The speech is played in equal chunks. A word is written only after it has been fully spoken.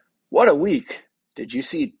What a week! Did you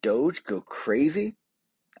see Doge go crazy?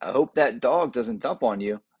 I hope that dog doesn't dump on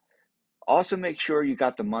you. Also, make sure you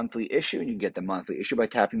got the monthly issue, and you can get the monthly issue by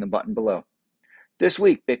tapping the button below. This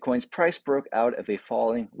week, Bitcoin's price broke out of a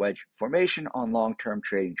falling wedge formation on long-term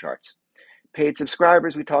trading charts. Paid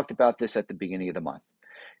subscribers, we talked about this at the beginning of the month.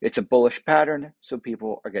 It's a bullish pattern, so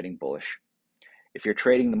people are getting bullish. If you're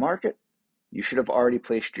trading the market, you should have already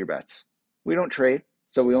placed your bets. We don't trade,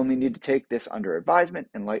 so we only need to take this under advisement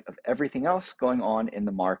in light of everything else going on in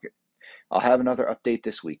the market. I'll have another update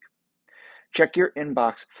this week. Check your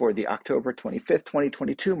inbox for the October 25th,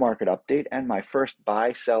 2022 market update and my first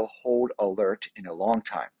buy, sell, hold alert in a long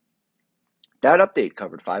time. That update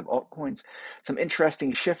covered 5 altcoins, some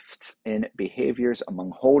interesting shifts in behaviors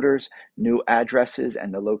among holders, new addresses,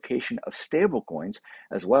 and the location of stablecoins,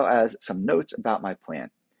 as well as some notes about my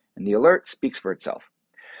plan. And the alert speaks for itself.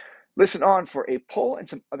 Listen on for a poll and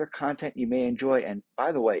some other content you may enjoy. And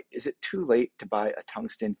by the way, is it too late to buy a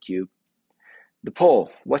tungsten cube? The poll: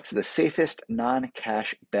 what's the safest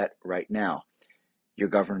non-cash bet right now? Your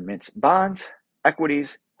government's bonds,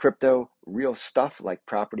 equities, crypto, real stuff like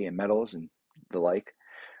property and metals and the like,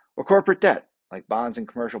 or corporate debt like bonds and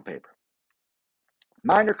commercial paper.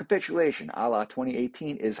 Minor capitulation a la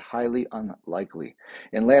 2018 is highly unlikely.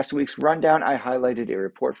 In last week's rundown, I highlighted a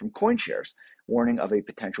report from CoinShares warning of a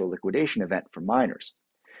potential liquidation event for miners.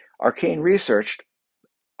 Arcane Research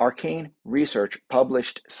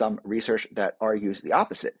published some research that argues the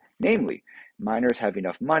opposite, namely, miners have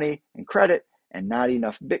enough money and credit and not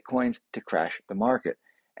enough bitcoins to crash the market,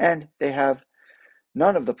 and they have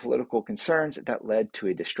none of the political concerns that led to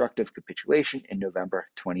a destructive capitulation in November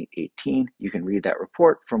 2018. You can read that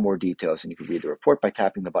report for more details, and you can read the report by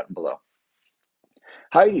tapping the button below.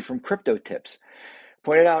 Heidi from Crypto Tips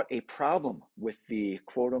pointed out a problem with the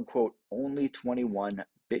quote-unquote only 21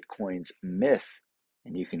 bitcoins myth,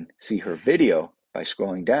 and you can see her video by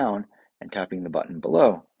scrolling down and tapping the button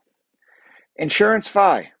below. Insurance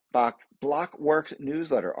Fi, Blockworks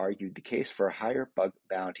newsletter argued the case for higher bug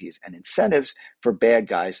bounties and incentives for bad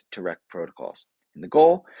guys to wreck protocols. And the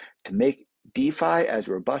goal: to make DeFi as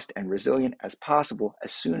robust and resilient as possible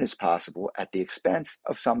as soon as possible at the expense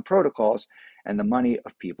of some protocols and the money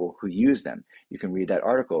of people who use them. You can read that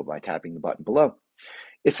article by tapping the button below.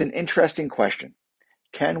 It's an interesting question.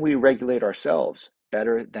 Can we regulate ourselves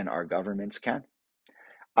better than our governments can?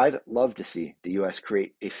 I'd love to see the US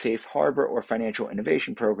create a safe harbor or financial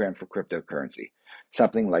innovation program for cryptocurrency,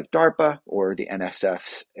 something like DARPA or the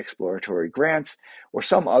NSF's exploratory grants, or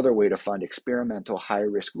some other way to fund experimental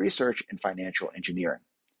high-risk research in financial engineering.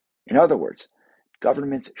 In other words,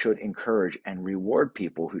 governments should encourage and reward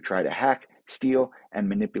people who try to hack, steal, and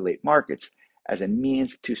manipulate markets as a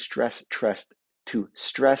means to stress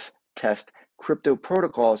test crypto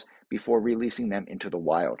protocols before releasing them into the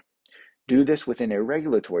wild. Do this within a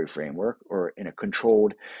regulatory framework or in a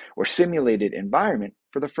controlled or simulated environment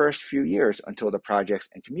for the first few years until the projects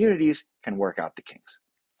and communities can work out the kinks.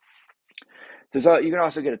 You can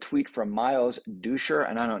also get a tweet from Miles Dusher,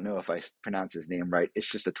 and I don't know if I pronounce his name right. It's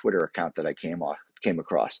just a Twitter account that I came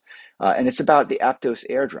across. And it's about the Aptos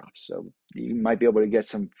airdrops. So you might be able to get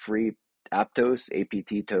some free Aptos,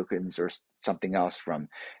 APT tokens, or something else from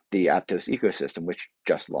the Aptos ecosystem, which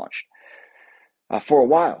just launched. For a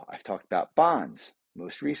while, I've talked about bonds,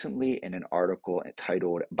 most recently in an article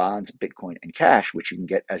entitled Bonds, Bitcoin, and Cash, which you can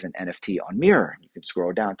get as an NFT on Mirror. You can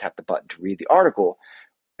scroll down, tap the button to read the article,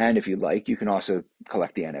 and if you'd like, you can also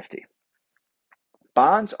collect the NFT.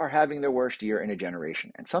 Bonds are having their worst year in a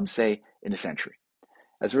generation, and some say in a century.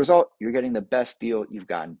 As a result, you're getting the best deal you've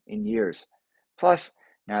gotten in years. Plus,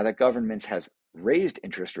 now that governments has raised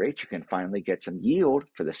interest rates, you can finally get some yield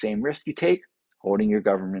for the same risk you take holding your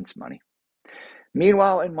government's money.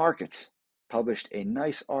 Meanwhile, in markets, published a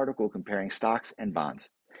nice article comparing stocks and bonds.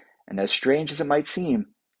 And as strange as it might seem,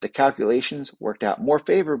 the calculations worked out more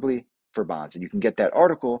favorably for bonds. And you can get that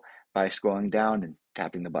article by scrolling down and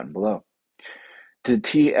tapping the button below. The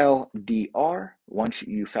TLDR, once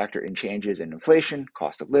you factor in changes in inflation,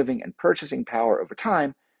 cost of living, and purchasing power over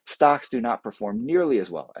time, stocks do not perform nearly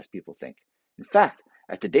as well as people think. In fact,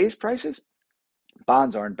 at today's prices,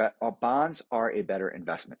 bonds are a better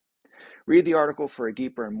investment. Read the article for a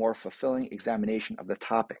deeper and more fulfilling examination of the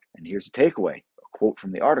topic. And here's a takeaway, a quote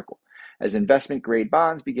from the article. As investment-grade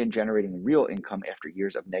bonds begin generating real income after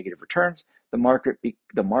years of negative returns, the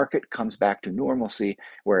market comes back to normalcy,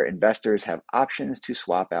 where investors have options to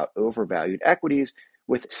swap out overvalued equities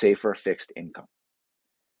with safer fixed income.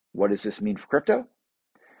 What does this mean for crypto?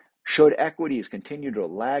 Should equities continue to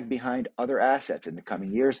lag behind other assets in the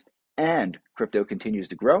coming years and crypto continues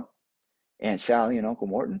to grow? Aunt Sally and Uncle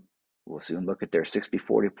Morton? will soon look at their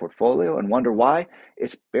 60/40 portfolio and wonder why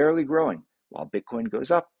it's barely growing, while Bitcoin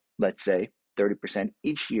goes up, let's say, 30%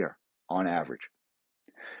 each year on average.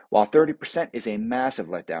 While 30% is a massive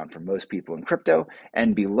letdown for most people in crypto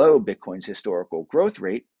and below Bitcoin's historical growth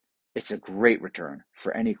rate, it's a great return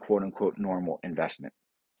for any quote-unquote normal investment.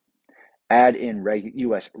 Add in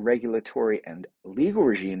US regulatory and legal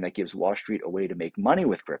regime that gives Wall Street a way to make money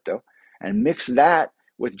with crypto, and mix that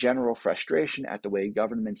with general frustration at the way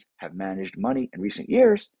governments have managed money in recent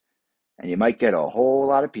years, and you might get a whole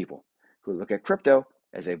lot of people who look at crypto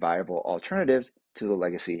as a viable alternative to the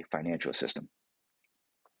legacy financial system.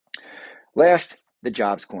 Last, the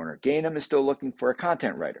jobs corner. Gainem is still looking for a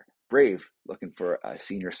content writer. Brave looking for a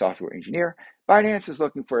senior software engineer. Binance is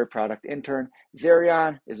looking for a product intern.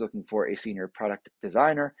 Zerion is looking for a senior product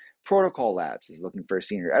designer. Protocol Labs is looking for a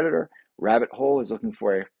senior editor. Rabbit Hole is looking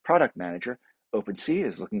for a product manager. OpenSea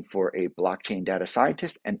is looking for a blockchain data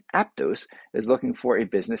scientist, and Aptos is looking for a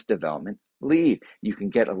business development lead. You can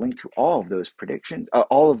get a link to all of those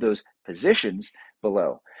positions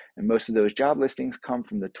below. And most of those job listings come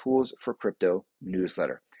from the Tools for Crypto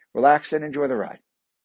newsletter. Relax and enjoy the ride.